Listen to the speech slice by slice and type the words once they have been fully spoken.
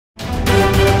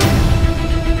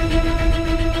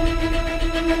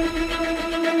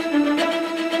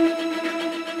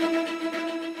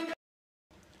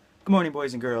Good morning,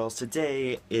 boys and girls.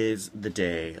 Today is the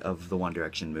day of the One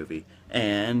Direction movie,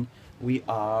 and we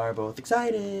are both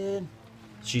excited.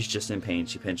 She's just in pain.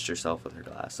 She pinched herself with her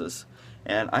glasses.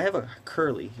 And I have a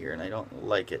curly here, and I don't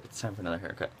like it. It's time for another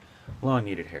haircut.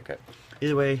 Long-needed haircut.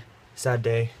 Either way, sad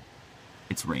day.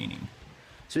 It's raining.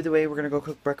 So either way, we're going to go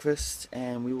cook breakfast,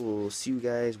 and we will see you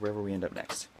guys wherever we end up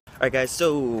next. Alright guys,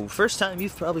 so first time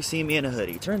you've probably seen me in a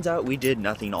hoodie. Turns out we did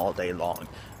nothing all day long.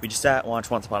 We just sat and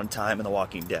watched Once Upon a Time and The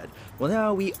Walking Dead. Well,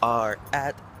 now we are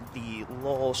at the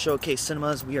Lowell Showcase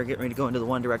Cinemas. We are getting ready to go into the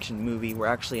One Direction movie. We're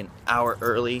actually an hour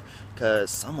early because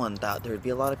someone thought there would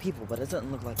be a lot of people, but it does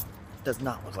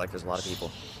not look like there's a lot of people.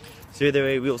 So either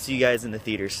way, we will see you guys in the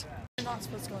theaters. You're not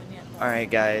supposed to go in yet. Alright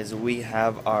guys, we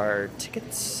have our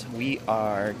tickets. We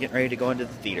are getting ready to go into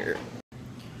the theater.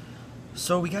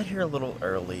 So we got here a little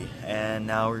early, and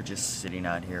now we're just sitting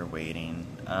out here waiting.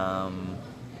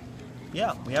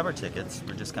 Yeah, we have our tickets.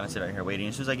 We're just kind of sitting out here waiting.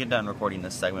 As soon as I get done recording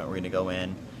this segment, we're going to go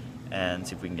in and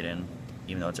see if we can get in,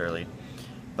 even though it's early.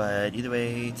 But either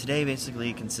way, today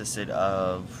basically consisted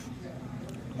of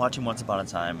watching Once Upon a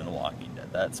Time and The Walking Dead.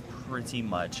 That's pretty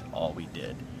much all we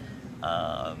did.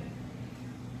 But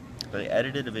I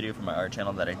edited a video for my art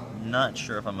channel that I'm not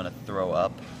sure if I'm going to throw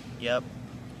up. Yep.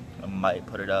 I might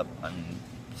put it up. I'm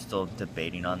still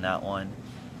debating on that one.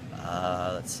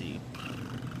 Let's see.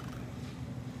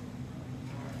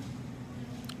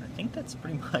 I think that's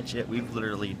pretty much it. We've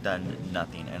literally done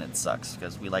nothing, and it sucks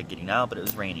because we like getting out, but it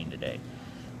was raining today.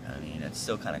 I mean, it's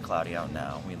still kind of cloudy out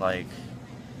now. We like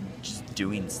just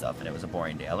doing stuff, and it was a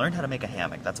boring day. I learned how to make a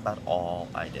hammock. That's about all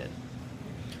I did.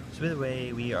 So either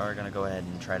way, we are going to go ahead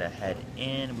and try to head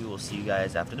in. We will see you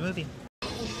guys after the movie.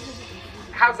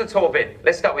 How's the tour been?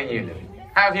 Let's start with you, Louis.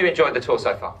 How have you enjoyed the tour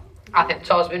so far? I think the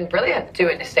tour's been brilliant.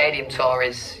 Doing a stadium tour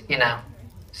is,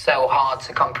 so hard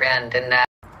to comprehend. And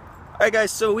Alright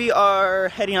guys, so we are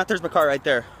heading out. There's my car right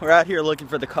there. We're out here looking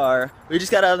for the car. We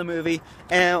just got out of the movie,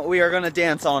 and we are going to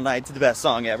dance all night to the best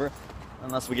song ever.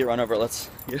 Unless we get run over, let's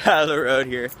get out of the road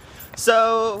here.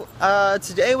 So,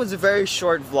 today was a very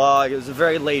short vlog. It was a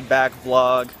very laid-back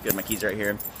vlog. Get my keys right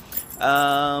here.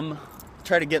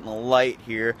 Try to get in the light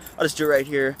here. I'll just do it right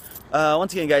here.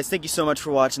 Once again, guys, thank you so much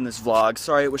for watching this vlog.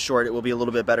 Sorry it was short. It will be a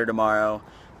little bit better tomorrow.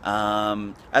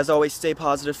 As always, stay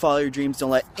positive, follow your dreams, don't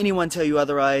let anyone tell you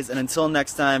otherwise. And until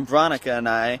next time, Veronica and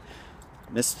I,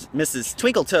 Mrs.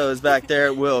 Twinkle Toes back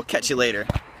there, will catch you later.